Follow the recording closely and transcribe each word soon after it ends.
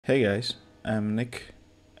Hey guys, I'm Nick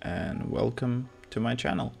and welcome to my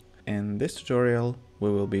channel. In this tutorial we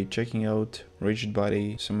will be checking out rigid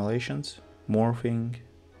body simulations, morphing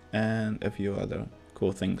and a few other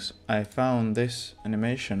cool things. I found this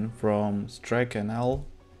animation from Strike and I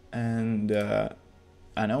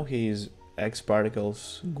know he's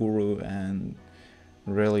X-Particles guru and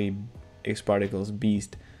really X-Particles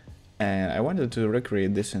beast, and I wanted to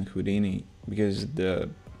recreate this in Houdini because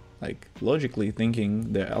logically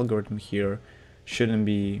thinking, the algorithm here shouldn't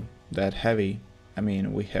be that heavy. I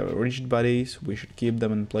mean, we have rigid bodies, we should keep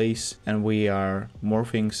them in place, and we are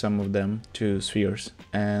morphing some of them to spheres.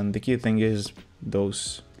 And the key thing is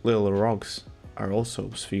those little rocks are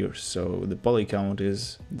also spheres, so the poly count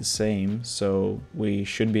is the same, so we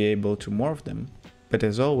should be able to morph them. But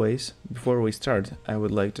as always, before we start, I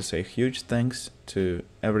would like to say huge thanks to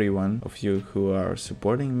every one of you who are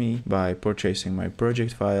supporting me by purchasing my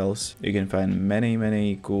project files. You can find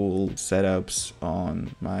many cool setups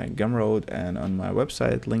on my Gumroad and on my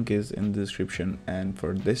website. Link is in the description. And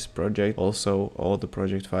for this project, also all the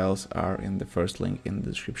project files are in the first link in the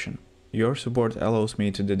description. Your support allows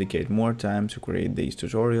me to dedicate more time to create these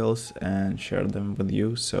tutorials and share them with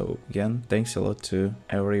you. So again, thanks a lot to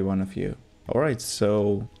every one of you. Alright,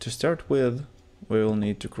 so to start with, we will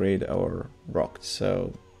need to create our rock.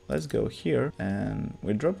 So let's go here and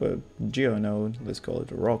we drop a geo node, let's call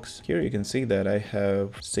it rocks. Here you can see that I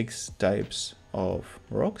have 6 types of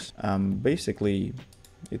rocks. Basically,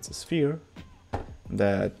 it's a sphere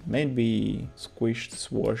that may be squished,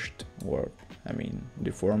 swashed, or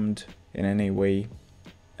deformed in any way.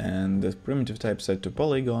 And the primitive type set to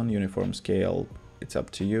polygon, uniform scale, it's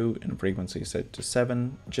up to you, and frequency set to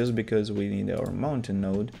 7, just because we need our mountain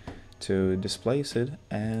node to displace it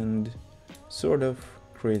and sort of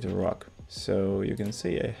create a rock. So you can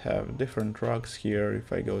see I have different rocks here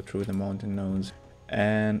if I go through the mountain nodes,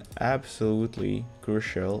 and absolutely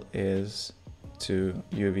crucial is to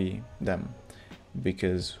UV them,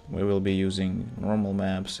 because we will be using normal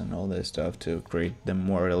maps and all that stuff to create them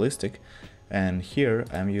more realistic. And here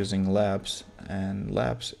I'm using labs, and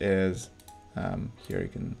labs is here you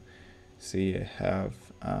can see I have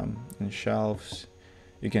in shelves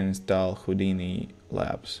you can install Houdini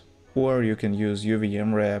labs, or you can use UV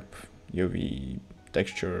MWrap, UV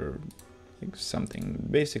texture, like something.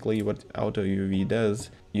 Basically what auto UV does,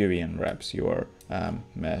 UV unwraps your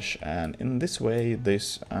mesh, and in this way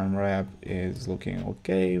this unwrap is looking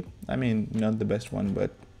okay. I mean, not the best one,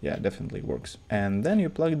 but yeah, definitely works. And then you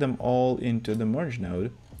plug them all into the merge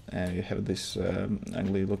node and you have this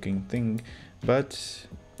ugly looking thing, but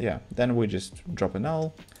yeah, then we just drop a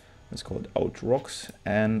null, let's call it out rocks,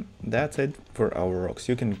 and that's it for our rocks.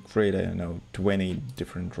 You can create, I don't know, 20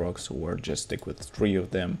 different rocks or just stick with 3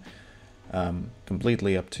 of them,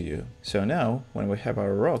 completely up to you. So now when we have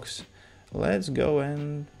our rocks, let's go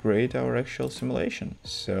and create our actual simulation.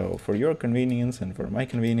 So for your convenience and for my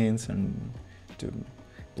convenience and to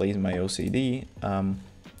place my OCD,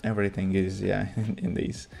 everything is in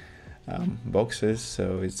these boxes,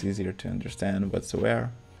 so it's easier to understand what's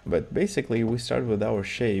where. But basically we start with our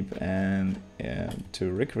shape, and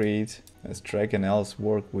to recreate Strike and L's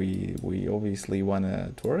work we obviously want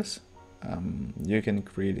a torus. You can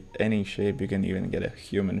create any shape, you can even get a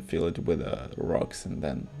human, fill it with rocks and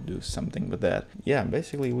then do something with that. Yeah,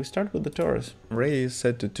 basically we start with the torus. Radius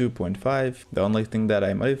set to 2.5, the only thing that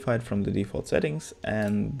I modified from the default settings,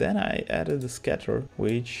 and then I added the scatter,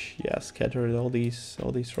 which scattered all these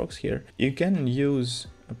rocks here. You can use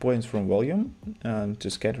points from volume to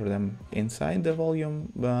scatter them inside the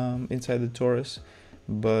volume, inside the torus,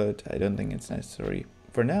 but I don't think it's necessary.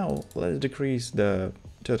 For now, let's decrease the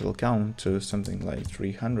total count to something like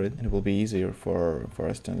 300, and it will be easier for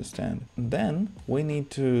us to understand. Then we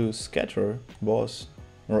need to scatter both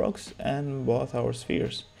rocks and both our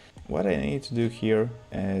spheres. What I need to do here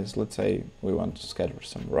is, let's say we want to scatter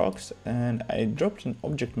some rocks, and I dropped an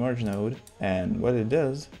object merge node, and what it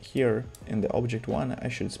does here in the object one, I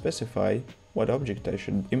should specify what object I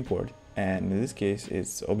should import. And in this case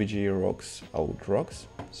it's obj rocks out rocks.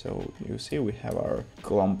 So you see we have our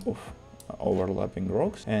clump of overlapping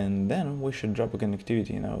rocks, and then we should drop a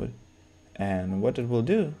connectivity node, and what it will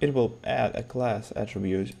do, it will add a class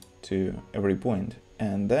attribute to every point.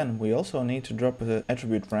 And then we also need to drop the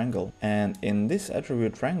attribute wrangle, and in this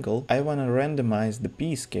attribute wrangle I want to randomize the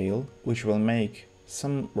p scale, which will make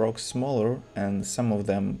some rocks smaller and some of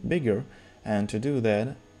them bigger. And to do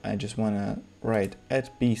that I just want to write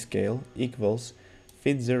at p scale equals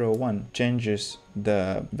fit01, changes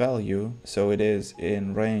the value so it is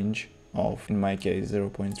in range of, in my case,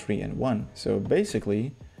 0.3 and 1. So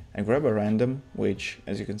basically I grab a random, which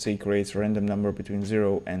as you can see creates a random number between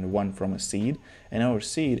 0 and 1 from a seed, and our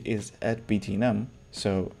seed is at btnum,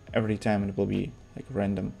 so every time it will be like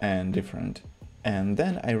random and different. And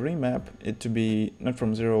then I remap it to be not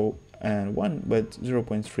from 0 and 1, but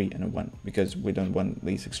 0.3 and 1, because we don't want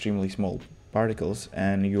these extremely small particles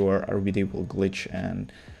and your RBD will glitch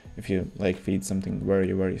and if you like feed something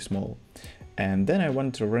very, very small. And then I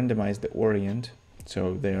want to randomize the orient,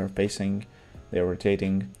 so they are facing, they're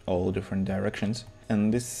rotating all different directions.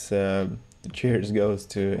 And this cheers goes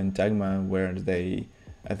to Entagma, where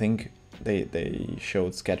I think they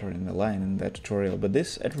showed scatter in the line in that tutorial. But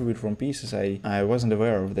this attribute from pieces, I wasn't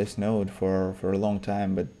aware of this node for a long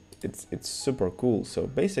time, but it's super cool. So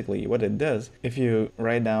basically what it does, if you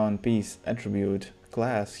write down piece attribute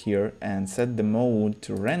class here and set the mode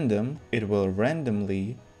to random, it will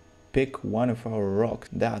randomly pick one of our rocks.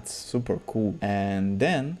 That's super cool. And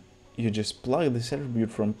then you just plug this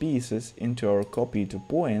attribute from pieces into our copy to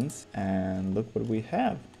points, and look what we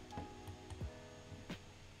have.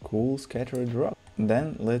 Cool scattered rock.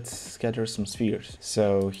 Then let's scatter some spheres.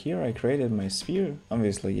 So here I created my sphere.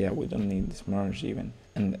 Obviously, yeah, we don't need this merge even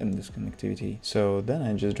and this connectivity. So then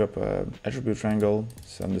I just drop a attribute triangle,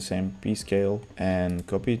 set the same p scale, and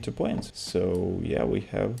copy it to points. So yeah, we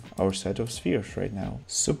have our set of spheres right now.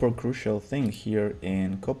 Super crucial thing here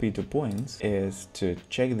in copy to points is to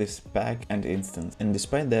check this pack and instance. And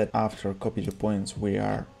despite that, after copy to points we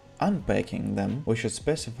are unpacking them, we should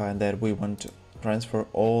specify that we want to transfer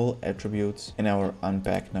all attributes in our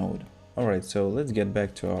unpack node. Alright, so let's get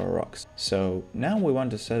back to our rocks. So now we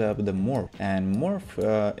want to set up the morph, and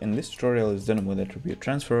morph in this tutorial is done with attribute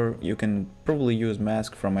transfer. You can probably use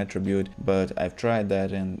mask from attribute, but I've tried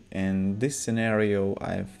that, and in this scenario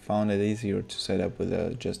I've found it easier to set up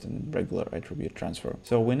with just a regular attribute transfer.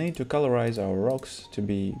 So we need to colorize our rocks to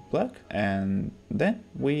be black, and then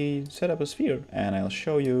we set up a sphere, and I'll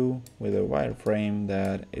show you with a wireframe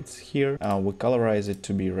that it's here. We colorize it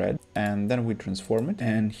to be red, and then we transform it,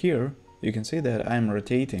 and here you can see that I'm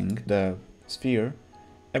rotating the sphere.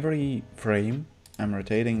 Every frame I'm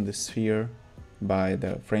rotating the sphere by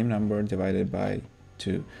the frame number divided by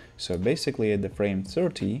 2. So basically at the frame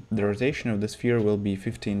 30, the rotation of the sphere will be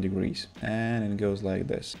 15 degrees, and it goes like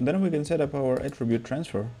this. Then we can set up our attribute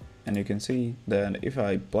transfer, and you can see that if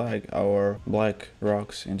I plug our black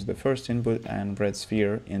rocks into the first input and red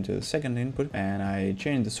sphere into the second input, and I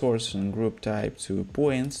change the source and group type to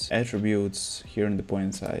points, attributes here in the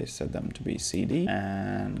points I set them to be CD,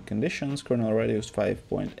 and conditions, kernel radius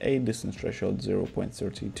 5.8, distance threshold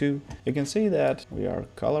 0.32, you can see that we are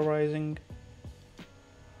colorizing.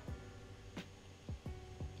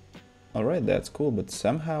 Alright, that's cool, but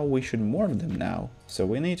somehow we should morph them now. So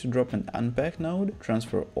we need to drop an unpack node,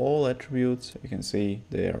 transfer all attributes, you can see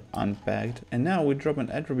they are unpacked, and now we drop an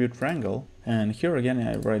attribute triangle, and here again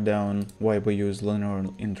I write down why we use linear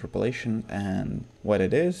interpolation and what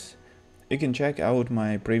it is. You can check out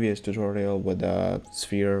my previous tutorial where the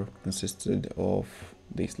sphere consisted of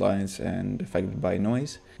these lines and affected by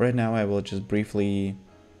noise. Right now I will just briefly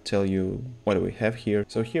tell you what we have here.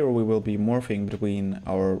 So here we will be morphing between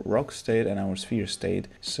our rock state and our sphere state.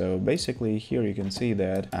 So basically here you can see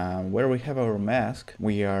that where we have our mask,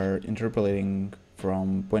 we are interpolating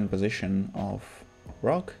from point position of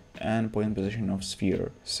rock and point position of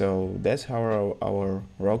sphere. So that's how our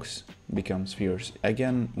rocks become spheres.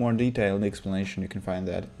 Again, more detailed explanation, you can find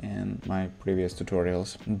that in my previous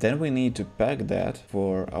tutorials. Then we need to pack that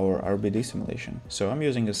for our RBD simulation. So I'm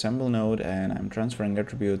using assemble node and I'm transferring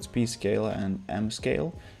attributes p scale and m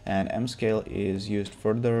scale. And m scale is used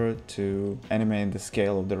further to animate the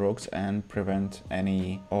scale of the rocks and prevent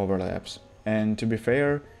any overlaps. And to be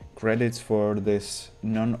fair, credits for this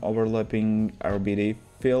non-overlapping RBD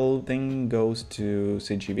fill thing goes to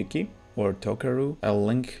CGWiki or Tokaru. I'll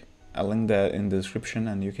link that in the description,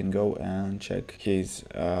 and you can go and check his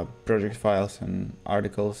project files and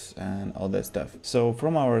articles and all that stuff. So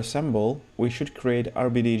from our assemble, we should create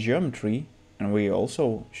RBD geometry, and we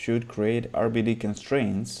also should create RBD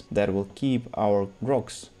constraints that will keep our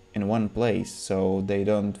rocks in one place so they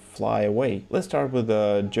don't fly away. Let's start with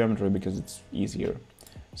the geometry because it's easier.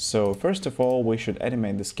 So first of all, we should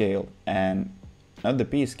animate the scale, and not the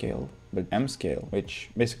p scale, but m scale,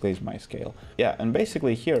 which basically is my scale. Yeah, and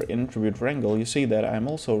basically here in attribute wrangle, you see that I'm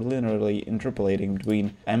also linearly interpolating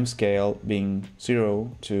between m scale being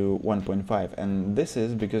 0 to 1.5, and this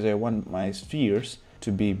is because I want my spheres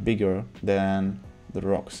to be bigger than the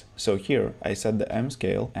rocks. So here I set the M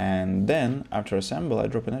scale, and then after assemble I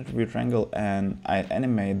drop an attribute wrangle and I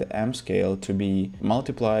animate the M scale to be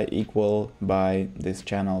multiply equal by this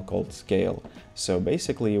channel called scale. So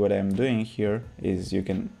basically what I'm doing here is, you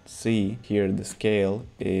can see here the scale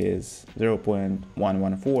is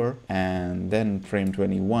 0.114 and then frame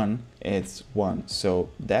 21 it's 1. So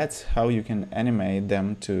that's how you can animate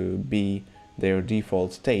them to be their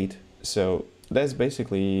default state. So that's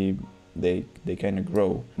basically they kind of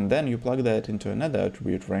grow, and then you plug that into another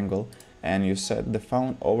attribute wrangle and you set the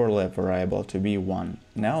found overlap variable to be 1.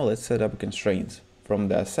 Now let's set up constraints. From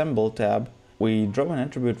the assemble tab we drop an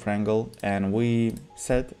attribute wrangle and we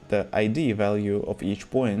set the ID value of each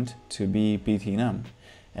point to be ptnum,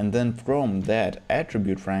 and then from that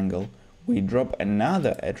attribute wrangle we drop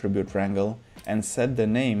another attribute wrangle and set the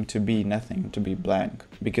name to be nothing, to be blank,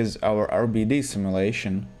 because our RBD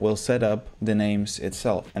simulation will set up the names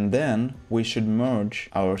itself. And then we should merge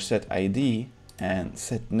our set ID and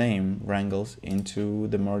set name wrangles into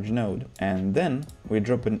the merge node. And then we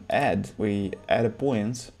drop an add, we add a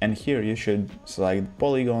points, and here you should select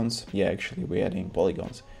polygons. Yeah, actually we're adding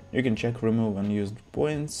polygons. You can check remove unused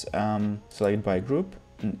points, select by group,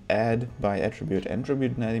 and add by attribute.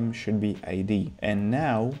 Attribute name should be ID. And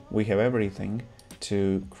now we have everything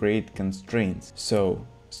to create constraints. So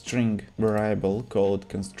string variable called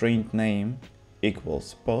constraint name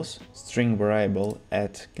equals pos, string variable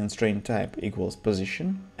at constraint type equals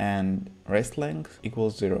position, and rest length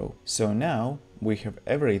equals 0. So now we have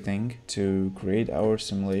everything to create our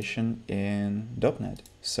simulation in Dopnet.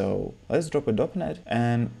 So let's drop a Dopnet.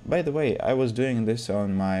 And by the way, I was doing this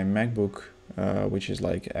on my MacBook, which is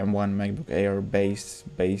like M1 MacBook Air base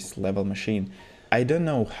level machine. I don't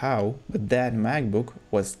know how, but that MacBook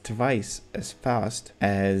was twice as fast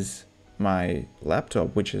as my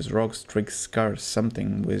laptop, which is ROG Strix Scars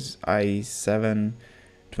something with i7,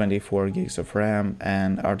 24 gigs of RAM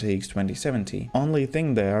and RTX 2070. Only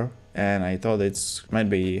thing there, and I thought it's might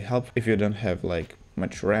be helpful if you don't have like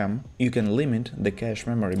much RAM, you can limit the cache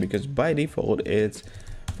memory, because by default it's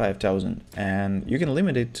 5000 and you can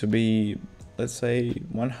limit it to be, let's say,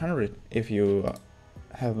 100 if you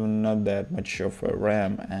have not that much of a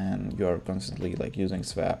RAM and you're constantly like using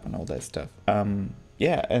swap and all that stuff.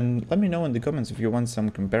 Yeah, and let me know in the comments if you want some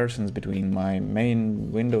comparisons between my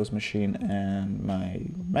main Windows machine and my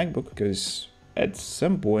MacBook, because at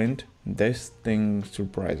some point this thing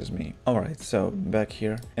surprises me. Alright, so back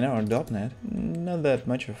here in our Dopnet, not that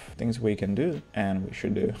much of things we can do, and we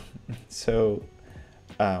should do. So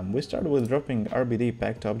we start with dropping RBD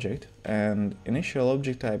packed object, and initial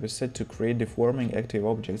object type is set to create deforming active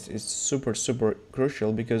objects. Is super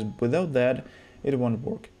crucial, because without that it won't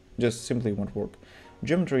work, just simply won't work.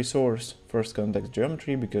 Geometry source, first context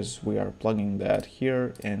geometry, because we are plugging that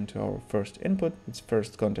here into our first input, it's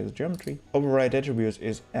first context geometry. Override attributes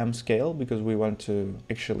is M scale, because we want to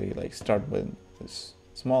actually like start with this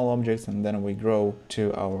small objects and then we grow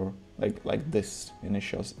to our like this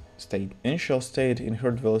initial state. Initial state,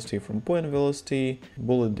 inherit velocity from point velocity,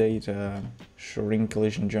 bullet data, shrink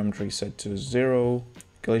collision geometry set to 0,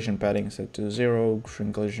 collision padding set to 0,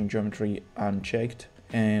 shrink collision geometry unchecked,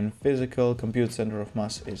 and physical compute center of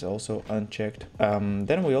mass is also unchecked.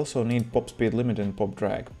 Then we also need pop speed limit and pop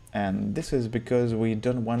drag, and this is because we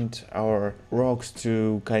don't want our rocks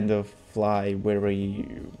to kind of fly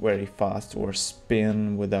very fast or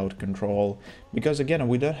spin without control, because again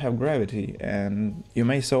we don't have gravity, and you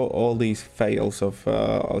may saw all these fails of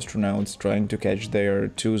astronauts trying to catch their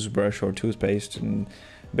toothbrush or toothpaste, and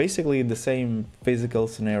basically the same physical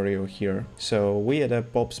scenario here. So we add a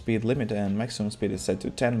pop speed limit and maximum speed is set to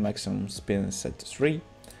 10, maximum spin is set to 3,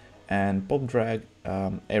 and pop drag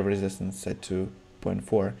air resistance set to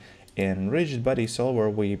 0.4. In rigid body solver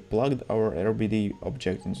we plugged our RBD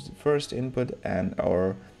object into the first input and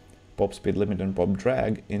our pop speed limit and pop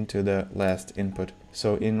drag into the last input.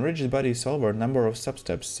 So in rigid body solver, number of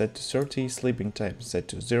substeps set to 30, sleeping type set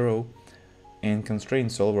to 0. In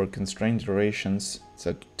constraint solver, constraint iterations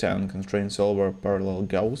set to 10, constraint solver parallel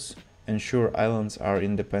Gauss. Ensure islands are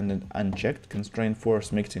independent unchecked, constraint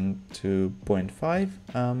force mixing to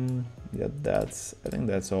 0.5. Yeah, I think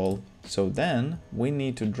that's all. So then we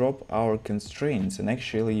need to drop our constraints and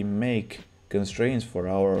actually make constraints for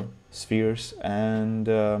our spheres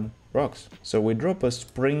and rocks. So we drop a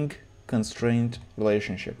spring constraint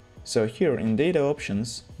relationship. So here in data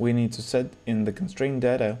options, we need to set in the constraint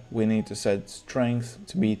data, we need to set strength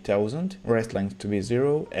to be 1000, rest length to be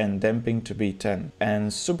 0, and damping to be 10.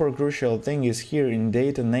 And super crucial thing is here in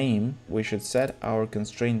data name, we should set our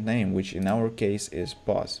constraint name, which in our case is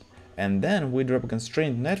pos. And then we drop a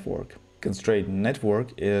constraint network. constraint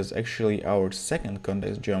network is actually our second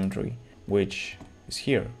context geometry, which is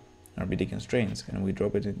here, RBD constraints, and we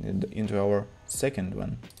drop it into our second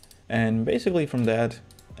one. And basically from that,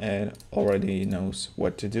 it already knows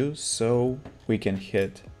what to do, so we can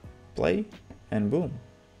hit play and boom.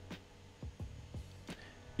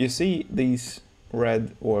 You see these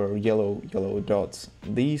red or yellow dots,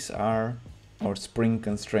 these are our spring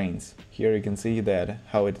constraints. Here you can see that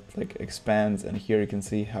how it like expands, and here you can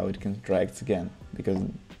see how it contracts again, because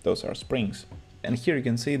those are springs. And here you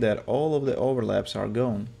can see that all of the overlaps are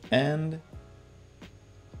gone, and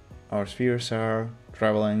our spheres are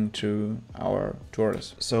traveling to our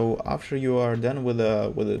torus. So after you are done with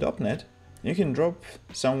the Dopnet, you can drop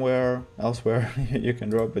somewhere elsewhere. You can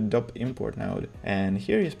drop a dop import node, and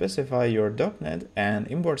here you specify your Dopnet, and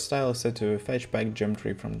import style is set to fetch packed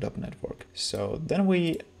geometry from Dop network. So then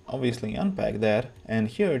we obviously unpack that, and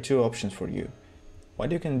here are two options for you.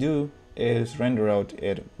 What you can do is render out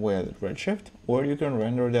it with Redshift, or you can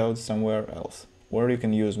render it out somewhere else. Or you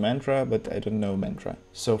can use Mantra, but I don't know Mantra.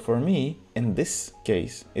 So for me, in this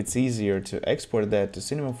case, it's easier to export that to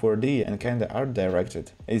Cinema 4D and kinda art direct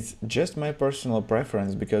it. It's just my personal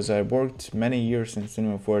preference, because I worked many years in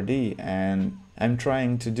Cinema 4D, and I'm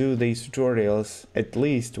trying to do these tutorials at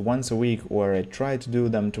least once a week, or I try to do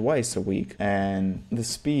them twice a week. And the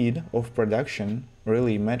speed of production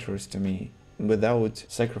really matters to me, without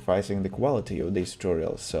sacrificing the quality of these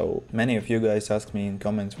tutorials. So many of you guys ask me in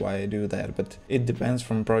comments why I do that, but it depends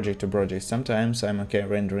from project to project. Sometimes I'm okay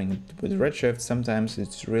rendering it with Redshift, sometimes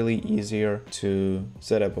it's really easier to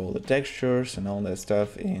set up all the textures and all that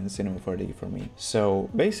stuff in Cinema 4D for me.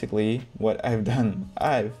 So basically what I've done,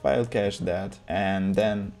 I've file cached that and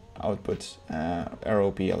then output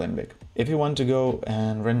ROP Alembic. If you want to go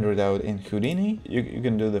and render it out in Houdini, you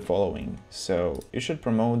can do the following. So you should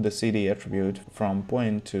promote the CD attribute from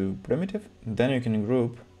point to primitive. Then you can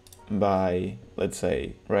group by, let's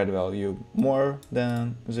say, red value more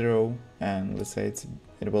than 0, and let's say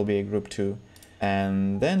it will be a group 2.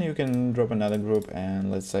 And then you can drop another group,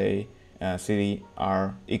 and let's say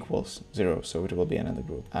CDR equals 0, so it will be another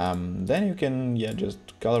group. Then you can just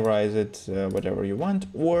colorize it whatever you want,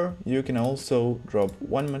 or you can also drop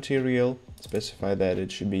one material, specify that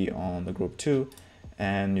it should be on the group 2,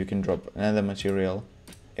 and you can drop another material,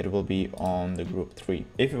 it will be on the group 3.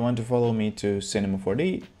 If you want to follow me to Cinema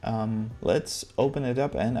 4D, let's open it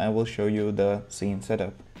up and I will show you the scene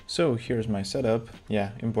setup. So here's my setup.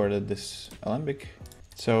 Imported this Alembic.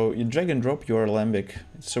 So you drag and drop your Alembic,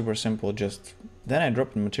 it's super simple, then I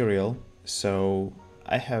drop the material. So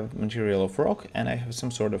I have material of rock and I have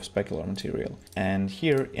some sort of specular material. And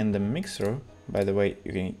here in the mixer, by the way,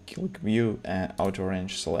 you can click view and auto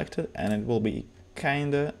arrange selected, and it will be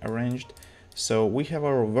kinda arranged. So we have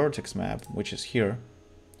our vertex map, which is here,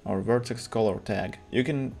 our vertex color tag. You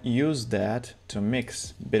can use that to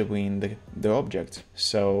mix between the objects.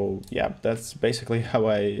 So yeah, that's basically how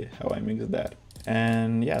I mix that.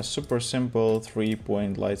 And yeah, super simple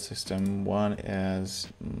 3-point light system. One is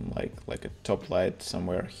like a top light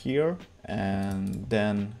somewhere here, and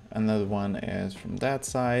then another one is from that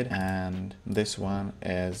side, and this one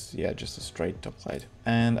is just a straight top light.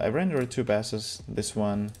 And I rendered 2 passes, this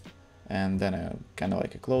one and then a kind of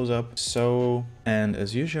like a close-up. So, and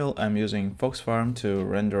as usual, I'm using Fox Farm to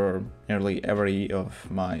render nearly every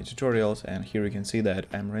of my tutorials, and here you can see that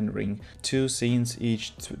I'm rendering 2 scenes,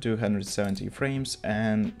 each 270 frames,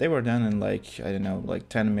 and they were done in like, I don't know, like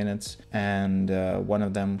 10 minutes, and one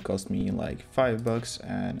of them cost me like $5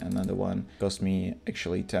 and another one cost me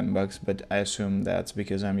actually $10, but I assume that's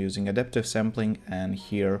because I'm using adaptive sampling, and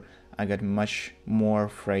here I got much more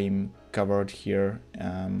frame covered here,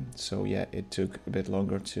 so yeah, it took a bit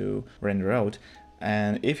longer to render out.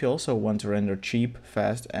 And if you also want to render cheap,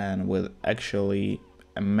 fast, and with actually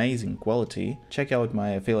amazing quality, check out my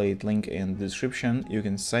affiliate link in the description. You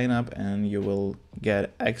can sign up and you will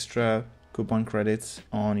get extra coupon credits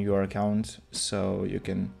on your account, so you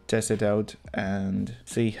can test it out and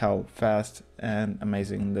see how fast and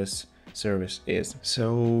amazing this service is.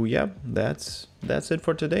 So yeah, that's it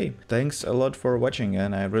for today. Thanks a lot for watching,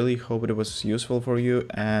 and I really hope it was useful for you.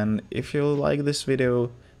 And if you like this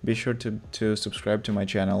video, be sure to subscribe to my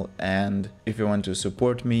channel, and if you want to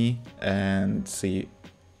support me and see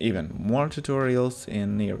even more tutorials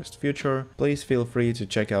in nearest future, please feel free to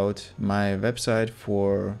check out my website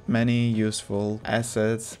for many useful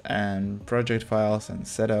assets and project files and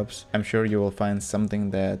setups. I'm sure you will find something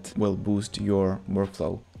that will boost your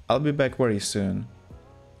workflow. I'll be back very soon.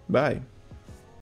 Bye!